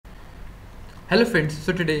Hello friends,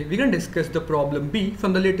 so today we're going to discuss the problem B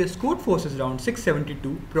from the latest Codeforces round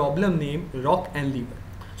 672, problem name Rock and Lever.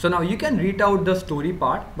 So now you can read out the story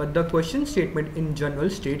part, but the question statement in general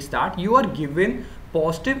states that you are given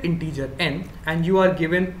positive integer n and you are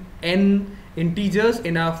given n integers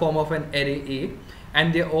in a form of an array A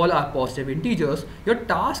and they all are positive integers. Your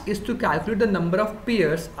task is to calculate the number of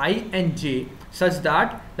pairs I and j such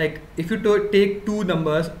that, like, if you take two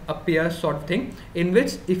numbers, a pair sort of thing, in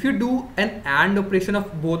which if you do an AND operation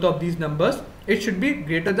of both of these numbers, it should be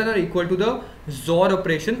greater than or equal to the XOR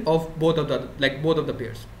operation of both of the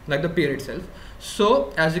pairs, like the pair itself.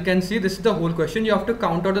 So as you can see, this is the whole question. You have to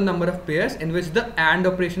count out the number of pairs in which the AND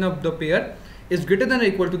operation of the pair is greater than or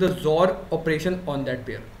equal to the XOR operation on that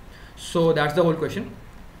pair. So that's the whole question.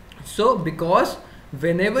 So because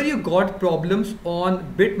whenever you got problems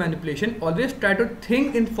on bit manipulation, always try to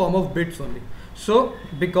think in form of bits only. So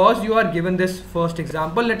because you are given this first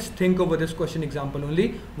example, let's think over this question example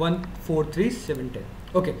only. 1, 4, 3, 7, 10.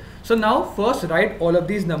 Okay, so now first write all of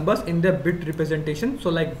these numbers in their bit representation. So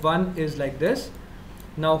like 1 is like this,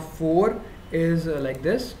 now 4 is like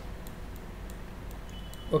this,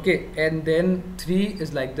 okay, and then 3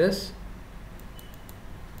 is like this,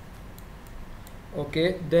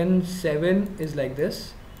 okay, then 7 is like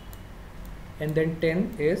this, and then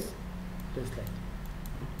 10 is this like.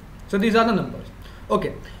 So these are the numbers.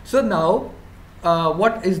 Okay, so now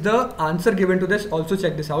what is the answer given to this? Also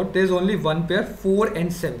check this out. There is only one pair, 4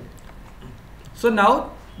 and 7. So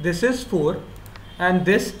now this is 4 and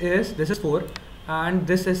this is 4 and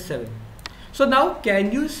this is 7. So now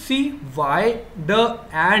can you see why the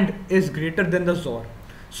AND is greater than the XOR?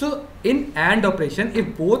 So in AND operation,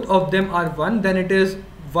 if both of them are 1, then it is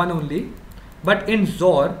 1 only. But in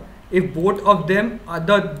XOR, if both of them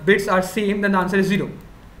the bits are same, then the answer is 0.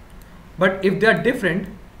 But if they are different,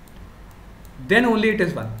 then only it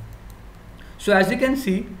is 1. So as you can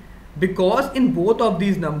see, because in both of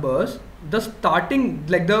these numbers, the starting,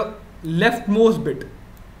 like the leftmost bit,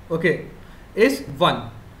 okay, is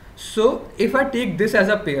 1. So if I take this as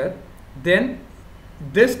a pair, then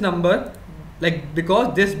this number, like,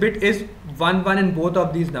 because this bit is 1 1 in both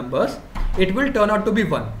of these numbers, it will turn out to be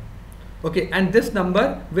 1. Okay, and this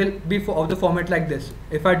number will be of the format like this.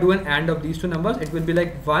 If I do an AND of these two numbers, it will be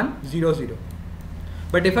like 1 0 0.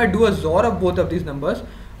 But if I do a XOR of both of these numbers,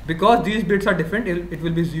 because these bits are different, it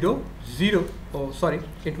will be 0 0. Oh sorry,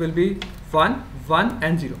 it will be 1 1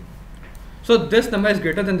 and 0. So this number is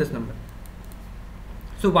greater than this number.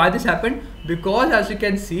 So why this happened? Because as you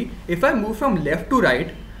can see, if I move from left to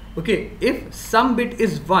right, okay, if some bit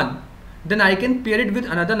is 1, then I can pair it with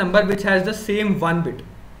another number which has the same 1 bit.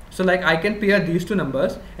 So like I can pair these two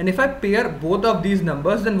numbers, and if I pair both of these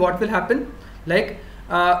numbers, then what will happen? Like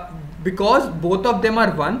because both of them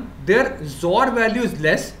are 1, their XOR value is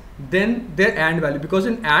less than their AND value, because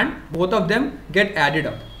in AND both of them get added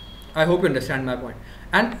up. I hope you understand my point.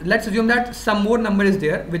 And let's assume that some more number is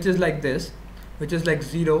there which is like this, which is like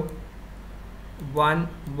 0 1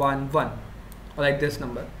 1 1, or like this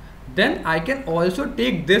number. Then I can also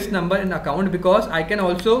take this number in account, because I can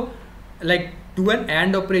also like do an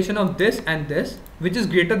AND operation of this and this, which is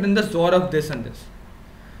greater than the XOR of this and this.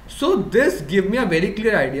 So this gives me a very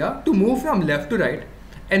clear idea to move from left to right,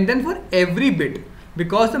 and then for every bit,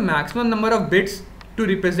 because the maximum number of bits to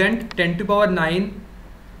represent 10 to power 9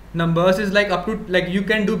 numbers is like up to, like, you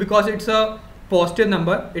can do, because it's a positive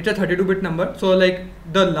number, it's a 32-bit number, so like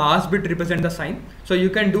the last bit represents the sign, so you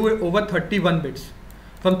can do it over 31 bits.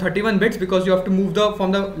 From 31 bits, because you have to move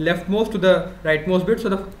from the leftmost to the rightmost bit, so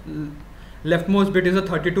the leftmost bit is a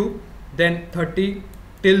 32, then 30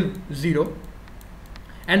 till 0,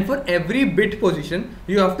 and for every bit position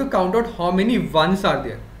you have to count out how many ones are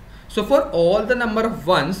there. So for all the number of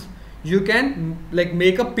ones, you can like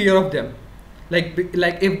make a pair of them, like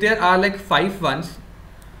if there are like 5 ones,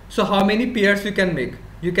 so how many pairs you can make?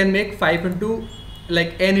 You can make 5 into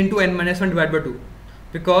like n into n minus 1 divided by 2,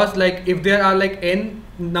 because like if there are like n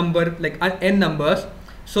number, like n numbers,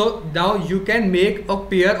 so now you can make a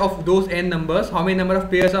pair of those n numbers. How many number of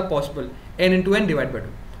pairs are possible? N into n divided by 2.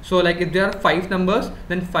 So like if there are 5 numbers,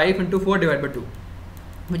 then 5 into 4 divided by 2,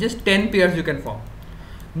 which is 10 pairs you can form.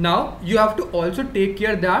 Now you have to also take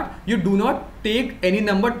care that you do not take any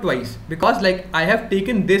number twice, because like I have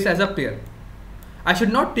taken this as a pair, I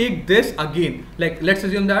should not take this again. Like let's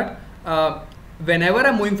assume that whenever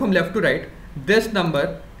I'm moving from left to right, this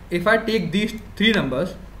number, if I take these 3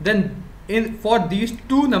 numbers, then for these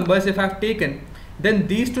 2 numbers if I have taken, then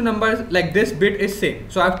these 2 numbers, like this bit is same,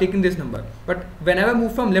 so I have taken this number. But whenever I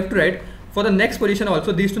move from left to right, for the next position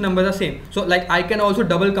also these 2 numbers are same, so like I can also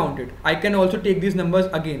double count it, I can also take these numbers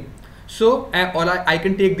again. So I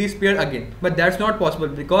can take these pair again, but that's not possible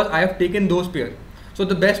because I have taken those pair. So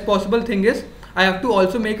the best possible thing is I have to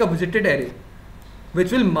also make a visited array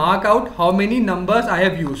which will mark out how many numbers I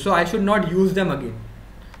have used, so I should not use them again.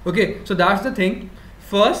 Okay, so that's the thing.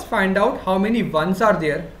 First find out how many ones are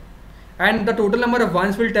there, and the total number of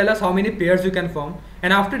ones will tell us how many pairs you can form.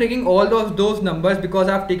 And after taking all those numbers, because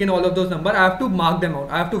I have taken all of those numbers, I have to mark them out,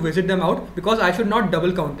 I have to visit them out, because I should not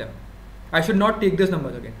double count them. I should not take these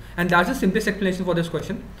numbers again. And that's the simplest explanation for this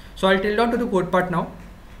question. So I'll tell down to the code part now.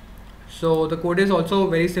 So the code is also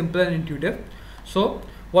very simple and intuitive. So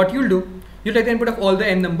what you'll do, you take the input of all the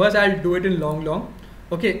n numbers. I'll do it in long.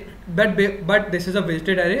 Okay, but this is a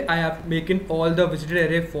visited array. I have making all the visited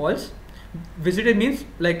array false. Visited means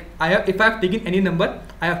like if I have taken any number,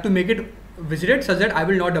 I have to make it visited such that I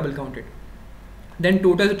will not double count it. Then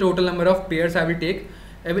total number of pairs I will take.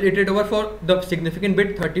 I will iterate over for the significant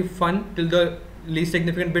bit 31 till the least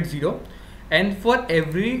significant bit 0, and for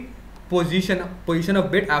every position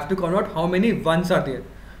of bit I have to count out how many ones are there.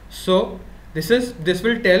 So this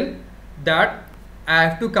will tell that I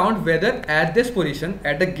have to count whether at this position,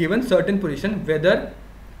 at a given certain position, whether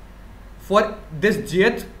for this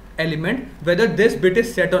jth element, whether this bit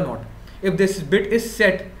is set or not. If this bit is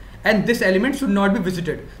set and this element should not be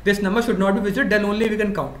visited, this number should not be visited, then only we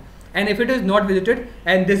can count. And if it is not visited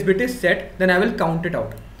and this bit is set, then I will count it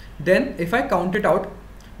out. Then if I count it out,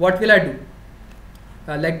 what will I do?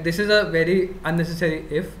 Like this is a very unnecessary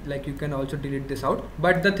if, like you can also delete this out.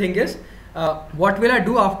 But the thing is, what will I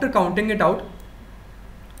do after counting it out?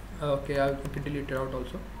 Okay, I can delete it out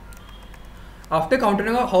also. After counting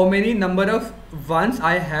out how many number of ones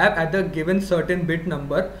I have at the given certain bit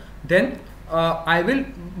number, then I will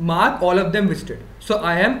mark all of them visited. So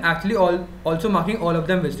I am actually also marking all of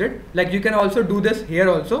them visited. Like you can also do this here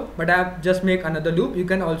also, but I have just make another loop. You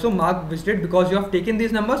can also mark visited because you have taken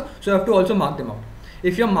these numbers, so you have to also mark them out.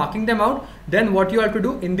 If you are marking them out, then what you have to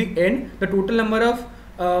do in the end, the total number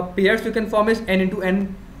of pairs you can form is n into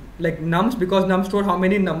n, like nums, because nums store how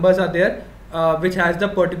many numbers are there, which has the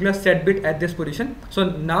particular set bit at this position. So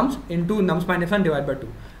nums into nums minus 1 divided by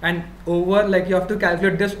 2, and over, like you have to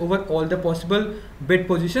calculate this over all the possible bit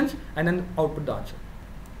positions and then output the answer.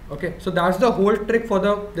 Okay, so that's the whole trick for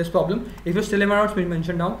this problem. If you still have not been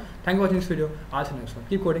mentioned down, thank you for watching this video. I'll see you next one.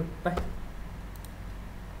 Keep coding. Bye.